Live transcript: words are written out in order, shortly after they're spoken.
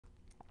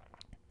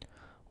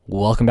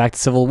Welcome back to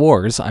Civil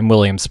Wars. I'm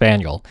William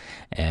Spaniel,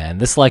 and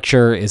this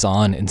lecture is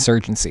on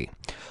insurgency.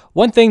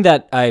 One thing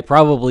that I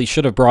probably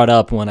should have brought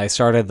up when I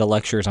started the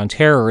lectures on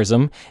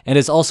terrorism, and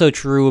is also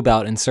true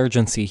about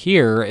insurgency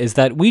here, is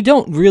that we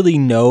don't really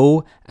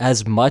know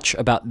as much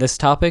about this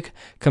topic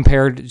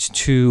compared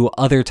to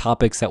other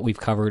topics that we've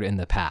covered in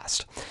the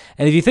past.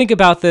 And if you think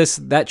about this,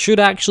 that should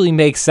actually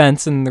make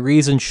sense, and the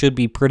reason should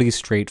be pretty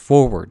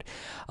straightforward.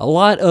 A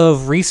lot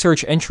of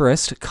research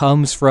interest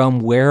comes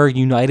from where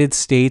United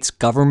States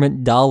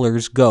government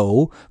dollars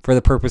go for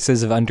the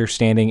purposes of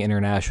understanding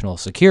international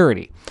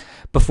security.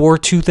 Before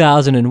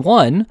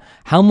 2001,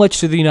 how much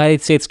did the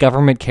United States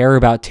government care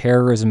about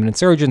terrorism and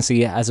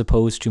insurgency as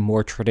opposed to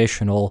more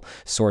traditional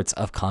sorts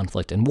of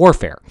conflict and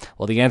warfare?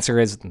 Well, the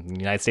answer is the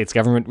United States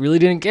government really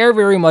didn't care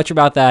very much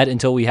about that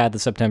until we had the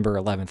September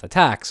 11th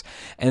attacks.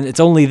 And it's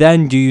only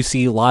then do you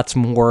see lots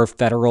more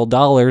federal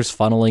dollars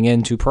funneling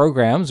into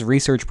programs,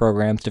 research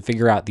programs, to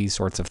figure out these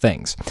sorts of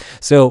things.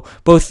 So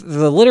both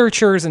the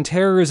literatures in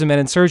terrorism and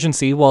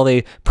insurgency, while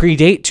they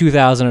predate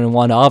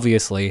 2001,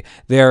 obviously,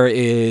 there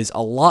is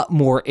a lot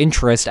more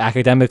interest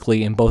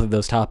academically in both of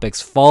those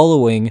topics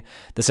following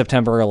the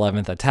September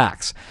 11th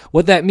attacks.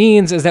 What that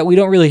means is that we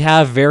don't really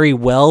have very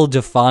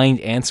well-defined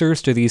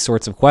answers to these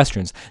sorts of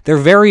questions. They're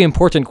very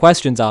important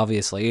questions,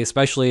 obviously,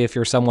 especially if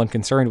you're someone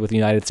concerned with the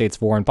United States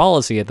foreign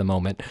policy at the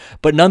moment.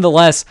 But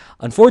nonetheless,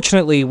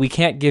 unfortunately, we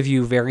can't give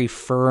you very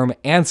firm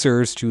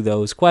answers to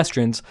those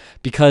questions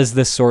because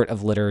this sort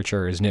of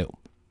literature is new.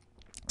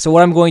 So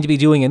what I'm going to be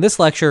doing in this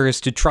lecture is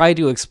to try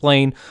to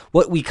explain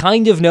what we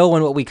kind of know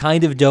and what we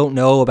kind of don't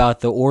know about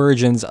the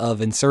origins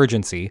of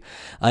insurgency.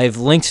 I've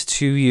linked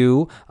to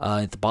you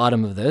at the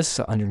bottom of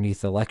this,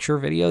 underneath the lecture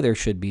video, there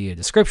should be a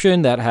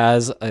description that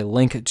has a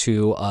link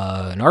to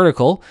an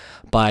article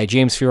by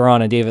James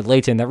Furon and David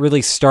Layton that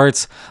really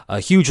starts a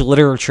huge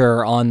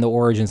literature on the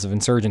origins of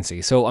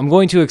insurgency. So I'm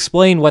going to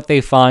explain what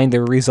they find,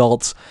 their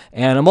results,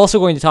 and I'm also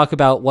going to talk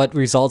about what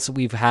results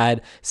we've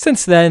had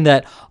since then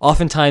that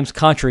oftentimes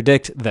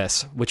contradict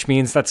this, which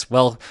means that's,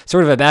 well,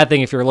 sort of a bad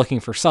thing if you're looking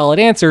for solid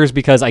answers,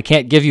 because I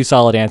can't give you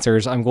solid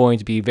answers. I'm going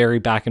to be very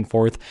back and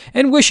forth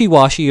and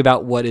wishy-washy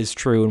about what is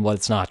true and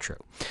what's not true.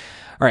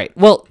 All right,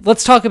 well,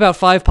 let's talk about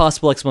 5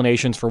 possible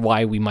explanations for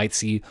why we might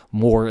see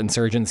more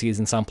insurgencies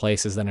in some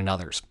places than in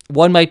others.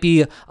 One might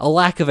be a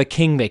lack of a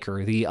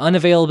kingmaker, the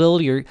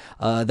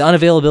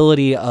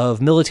unavailability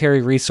of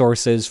military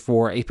resources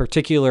for a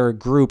particular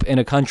group in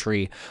a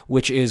country,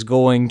 which is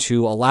going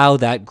to allow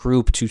that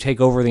group to take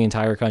over the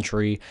entire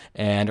country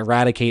and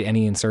eradicate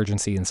any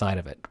insurgency inside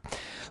of it.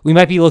 We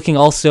might be looking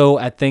also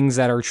at things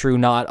that are true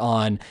not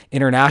on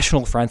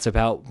international fronts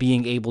about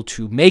being able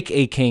to make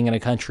a king in a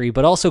country,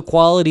 but also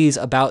qualities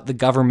about the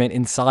government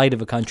inside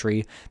of a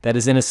country that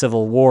is in a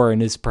civil war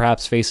and is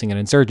perhaps facing an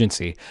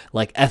insurgency,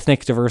 like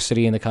ethnic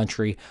diversity in the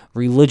country,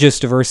 religious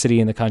diversity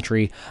in the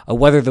country,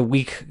 whether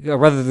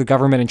the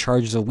government in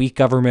charge is a weak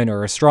government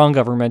or a strong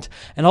government,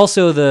 and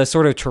also the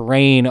sort of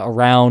terrain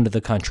around the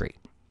country.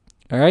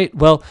 All right,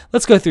 well,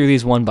 let's go through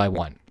these one by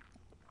one.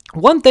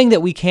 One thing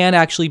that we can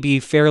actually be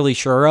fairly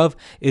sure of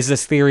is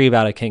this theory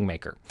about a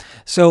kingmaker.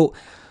 So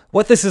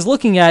what this is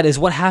looking at is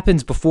what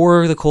happens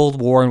before the Cold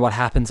War and what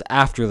happens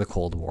after the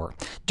Cold War.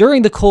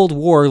 During the Cold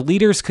War,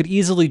 leaders could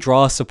easily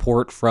draw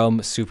support from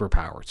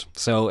superpowers.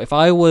 So if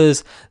I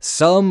was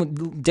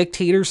some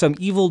dictator, some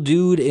evil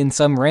dude in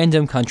some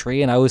random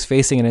country, and I was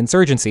facing an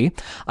insurgency,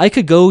 I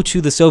could go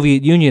to the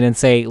Soviet Union and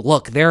say,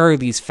 look, there are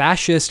these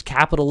fascist,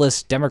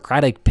 capitalist,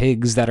 democratic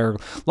pigs that are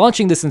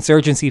launching this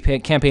insurgency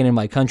campaign in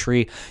my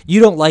country.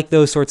 You don't like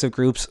those sorts of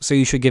groups, so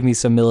you should give me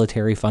some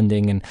military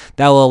funding, and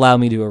that will allow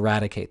me to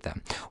eradicate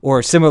them.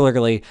 Or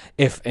similarly,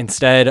 if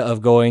instead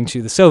of going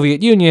to the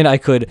Soviet Union, I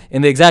could,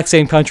 in the exact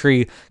same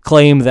country,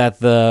 claim that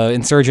the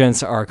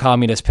insurgents are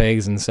communist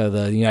pigs, and so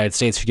the United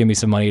States should give me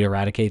some money to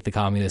eradicate the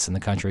communists in the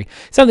country.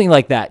 Something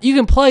like that. You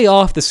can play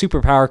off the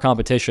superpower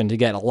competition to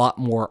get a lot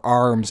more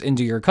arms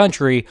into your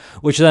country,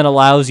 which then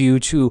allows you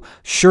to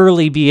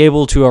surely be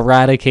able to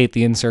eradicate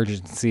the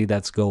insurgency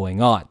that's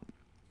going on.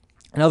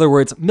 In other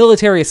words,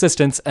 military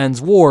assistance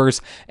ends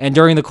wars, and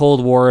during the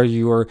Cold War,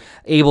 you were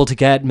able to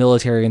get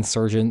military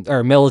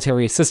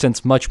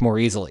assistance much more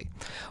easily.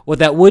 What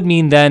that would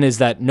mean then is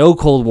that no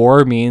Cold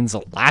War means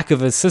a lack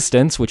of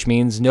assistance, which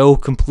means no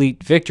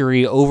complete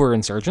victory over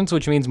insurgents,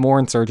 which means more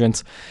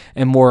insurgents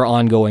and more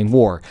ongoing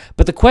war.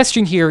 But the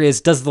question here is,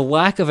 does the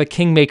lack of a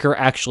kingmaker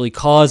actually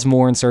cause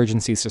more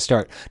insurgencies to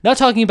start? Not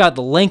talking about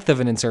the length of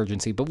an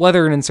insurgency, but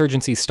whether an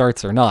insurgency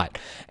starts or not.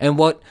 And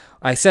what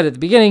I said at the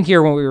beginning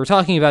here when we were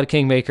talking about a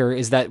kingmaker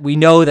is that we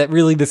know that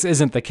really this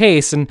isn't the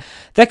case, and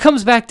that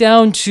comes back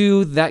down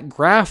to that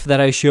graph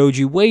that I showed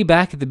you way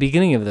back at the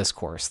beginning of this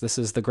course. This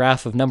is the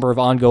graph of number of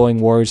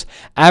ongoing wars,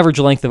 average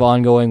length of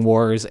ongoing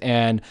wars,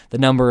 and the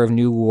number of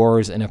new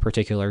wars in a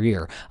particular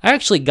year. I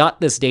actually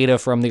got this data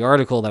from the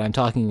article that I'm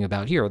talking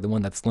about here, the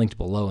one that's linked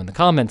below in the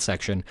comments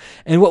section,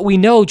 and what we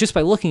know just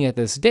by looking at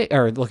this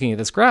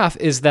graph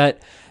is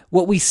that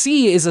what we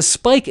see is a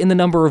spike in the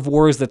number of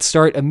wars that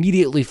start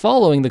immediately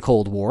following the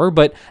Cold War,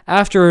 but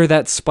after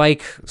that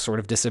spike sort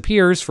of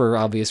disappears for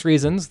obvious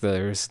reasons,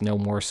 there's no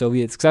more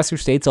Soviet successor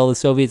states. All the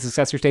Soviet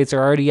successor states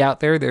are already out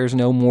there. There's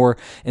no more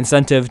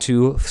incentive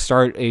to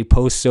start a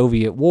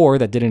post-Soviet war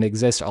that didn't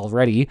exist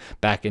already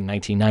back in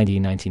 1990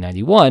 and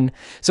 1991.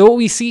 So what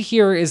we see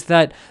here is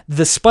that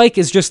the spike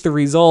is just the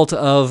result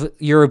of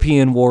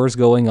European wars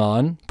going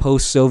on,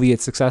 post-Soviet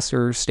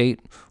successor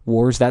state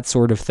wars, that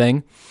sort of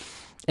thing,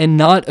 and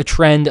not a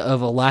trend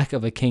of a lack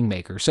of a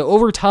kingmaker. So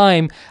over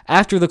time,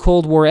 after the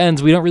Cold War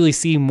ends, we don't really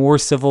see more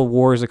civil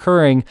wars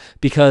occurring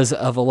because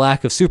of a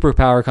lack of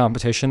superpower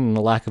competition and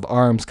a lack of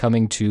arms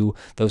coming to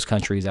those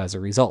countries as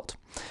a result.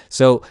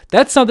 So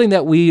that's something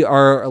that we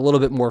are a little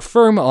bit more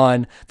firm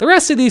on. The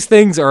rest of these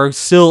things are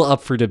still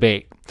up for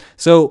debate.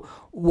 So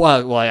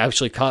well, I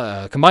actually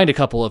combined a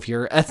couple of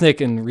here, ethnic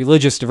and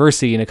religious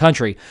diversity in a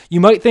country. You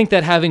might think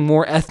that having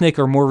more ethnic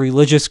or more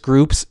religious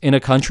groups in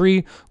a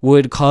country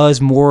would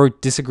cause more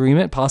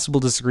disagreement, possible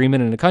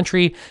disagreement in a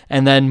country,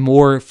 and then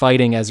more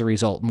fighting as a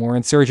result. More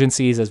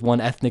insurgencies as one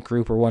ethnic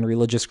group or one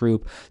religious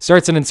group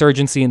starts an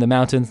insurgency in the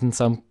mountains in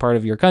some part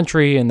of your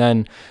country and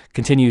then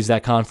continues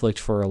that conflict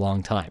for a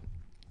long time.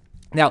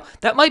 Now,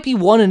 that might be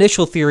one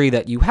initial theory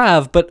that you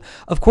have, but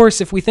of course,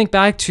 if we think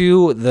back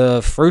to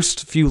the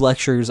first few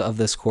lectures of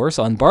this course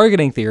on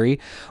bargaining theory,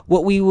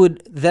 what we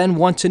would then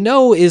want to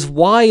know is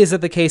why is it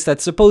the case that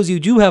suppose you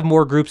do have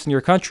more groups in your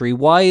country,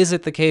 why is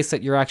it the case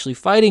that you're actually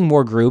fighting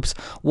more groups?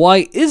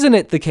 Why isn't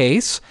it the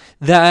case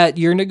that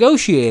you're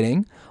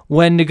negotiating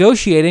when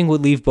negotiating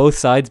would leave both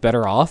sides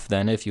better off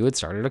than if you had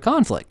started a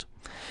conflict?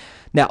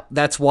 Now,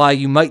 that's why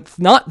you might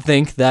not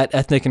think that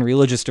ethnic and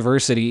religious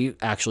diversity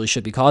actually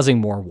should be causing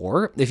more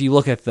war. If you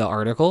look at the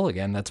article,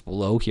 again, that's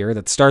below here,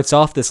 that starts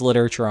off this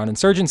literature on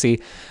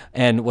insurgency,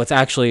 and what's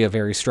actually a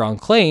very strong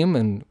claim,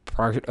 and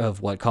part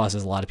of what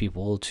causes a lot of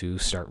people to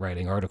start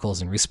writing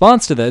articles in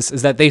response to this,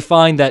 is that they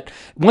find that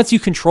once you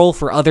control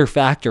for other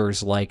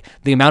factors, like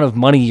the amount of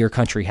money your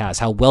country has,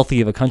 how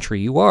wealthy of a country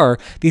you are,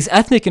 these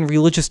ethnic and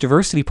religious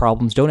diversity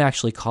problems don't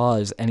actually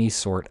cause any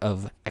sort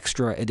of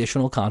extra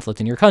additional conflict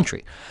in your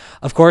country.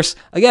 Of course,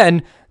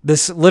 again,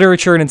 this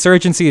literature and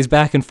insurgency is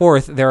back and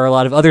forth. There are a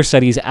lot of other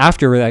studies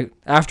after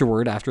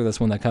this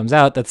one that comes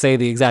out, that say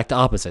the exact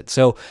opposite.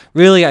 So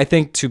really, I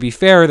think, to be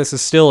fair, this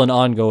is still an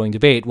ongoing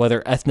debate,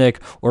 whether ethnic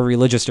or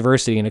religious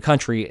diversity in a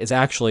country is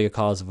actually a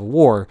cause of a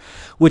war,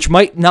 which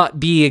might not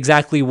be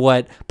exactly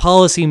what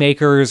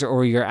policymakers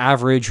or your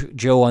average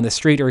Joe on the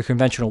street or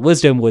conventional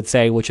wisdom would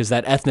say, which is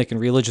that ethnic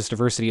and religious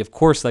diversity, of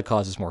course, that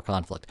causes more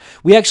conflict.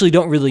 We actually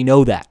don't really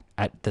know that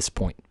at this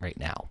point right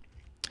now.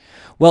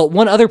 Well,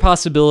 one other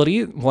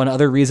possibility, one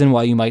other reason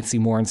why you might see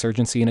more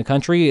insurgency in a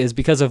country is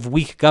because of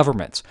weak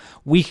governments.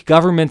 Weak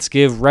governments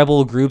give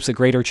rebel groups a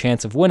greater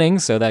chance of winning,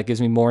 so that gives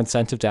me more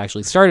incentive to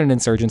actually start an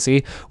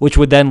insurgency, which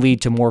would then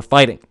lead to more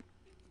fighting.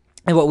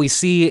 And what we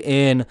see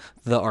in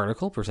the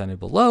article presented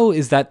below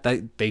is that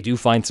they do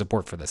find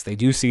support for this. They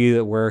do see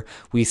that where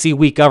we see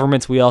weak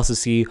governments, we also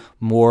see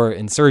more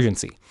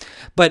insurgency.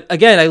 But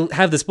again, I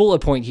have this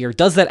bullet point here.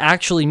 Does that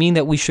actually mean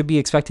that we should be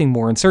expecting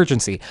more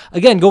insurgency?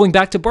 Again, going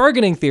back to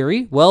bargaining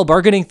theory, well,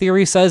 bargaining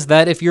theory says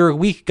that if you're a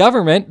weak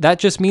government, that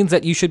just means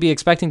that you should be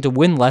expecting to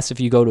win less if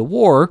you go to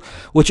war,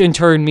 which in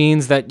turn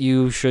means that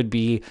you should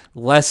be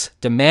less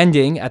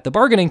demanding at the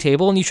bargaining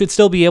table, and you should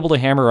still be able to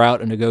hammer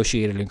out a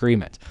negotiated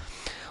agreement.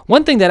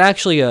 One thing that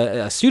actually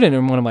a student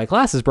in one of my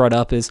classes brought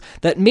up is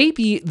that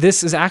maybe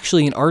this is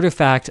actually an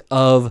artifact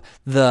of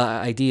the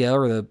idea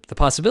or the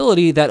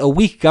possibility that a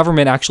weak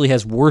government actually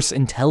has worse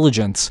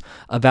intelligence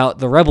about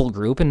the rebel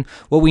group. And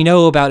what we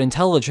know about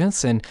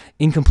intelligence and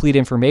incomplete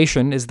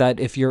information is that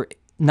if you're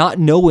not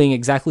knowing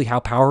exactly how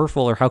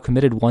powerful or how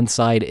committed one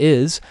side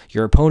is,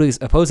 your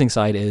opposing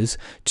side is,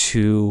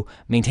 to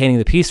maintaining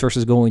the peace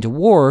versus going to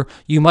war,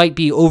 you might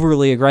be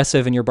overly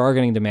aggressive in your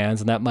bargaining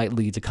demands, and that might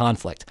lead to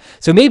conflict.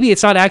 So maybe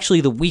it's not actually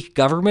the weak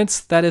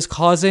governments that is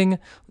causing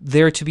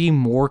there to be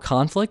more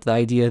conflict, the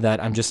idea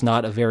that I'm just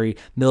not a very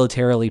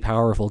militarily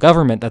powerful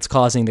government that's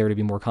causing there to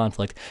be more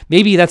conflict.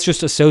 Maybe that's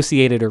just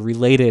associated or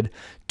related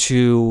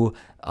to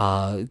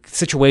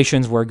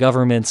situations where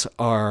governments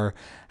are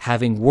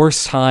having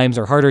worse times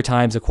or harder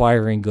times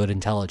acquiring good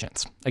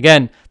intelligence.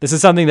 Again, this is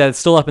something that's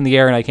still up in the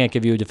air and I can't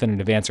give you a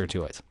definitive answer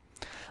to it.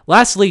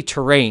 Lastly,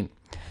 terrain.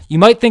 You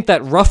might think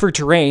that rougher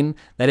terrain,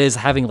 that is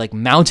having like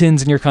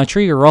mountains in your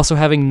country or also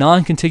having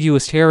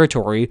non-contiguous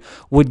territory,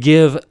 would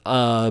give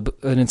an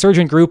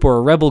insurgent group or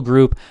a rebel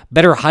group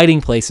better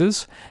hiding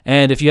places.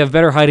 And if you have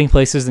better hiding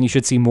places, then you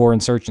should see more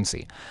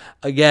insurgency.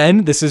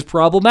 Again, this is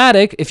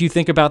problematic if you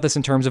think about this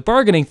in terms of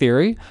bargaining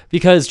theory,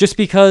 because just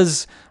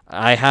because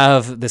I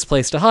have this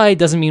place to hide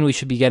doesn't mean we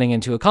should be getting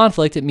into a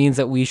conflict. It means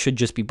that we should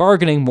just be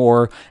bargaining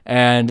more,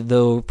 and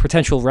the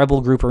potential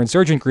rebel group or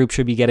insurgent group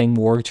should be getting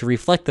more to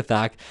reflect the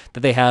fact that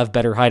they have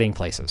better hiding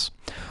places.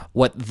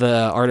 What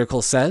the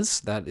article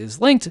says that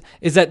is linked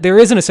is that there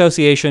is an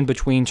association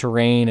between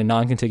terrain and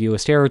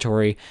non-contiguous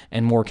territory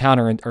and more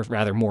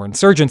more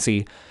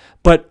insurgency.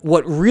 But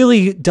what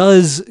really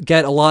does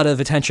get a lot of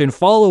attention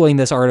following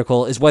this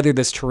article is whether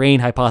this terrain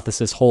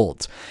hypothesis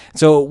holds.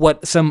 So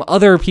what some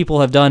other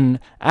people have done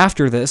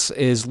after this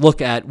is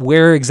look at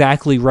where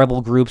exactly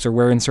rebel groups or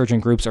where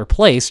insurgent groups are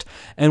placed,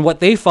 and what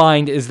they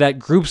find is that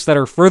groups that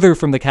are further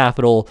from the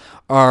capital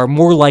are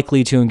more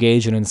likely to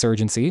engage in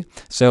insurgency.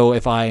 So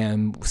if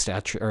I'm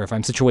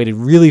situated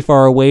really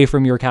far away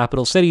from your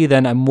capital city,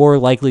 then I'm more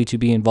likely to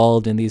be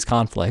involved in these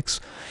conflicts.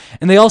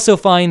 And they also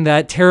find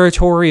that terrain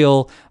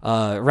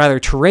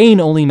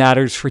only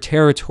matters for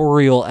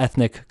territorial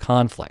ethnic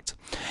conflict.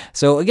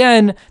 So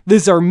again,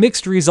 these are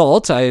mixed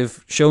results.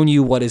 I've shown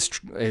you what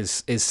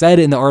is said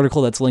in the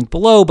article that's linked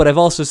below, but I've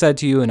also said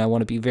to you, and I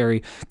want to be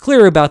very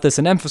clear about this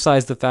and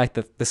emphasize the fact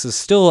that this is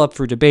still up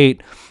for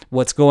debate.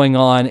 What's going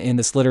on in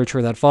this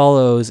literature that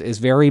follows is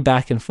very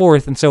back and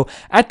forth. And so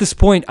at this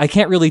point, I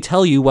can't really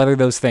tell you whether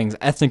those things,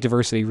 ethnic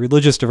diversity,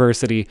 religious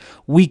diversity,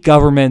 weak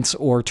governments,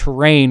 or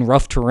terrain,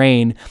 rough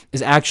terrain,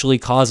 is actually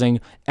causing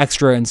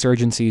extra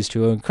insurgencies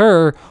to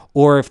occur,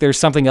 or if there's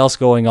something else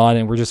going on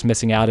and we're just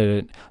missing out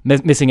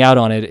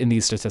on it in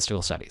these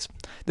statistical studies.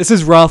 This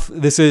is rough.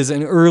 This is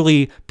an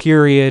early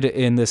period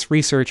in this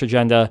research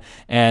agenda,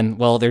 and,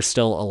 well, there's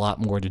still a lot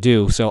more to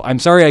do. So I'm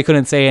sorry I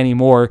couldn't say any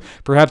more.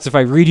 Perhaps if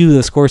I redo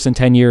this course in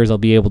 10 years, I'll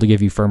be able to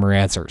give you firmer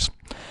answers.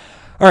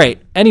 All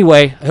right.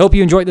 Anyway, I hope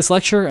you enjoyed this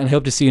lecture, and I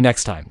hope to see you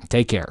next time.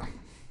 Take care.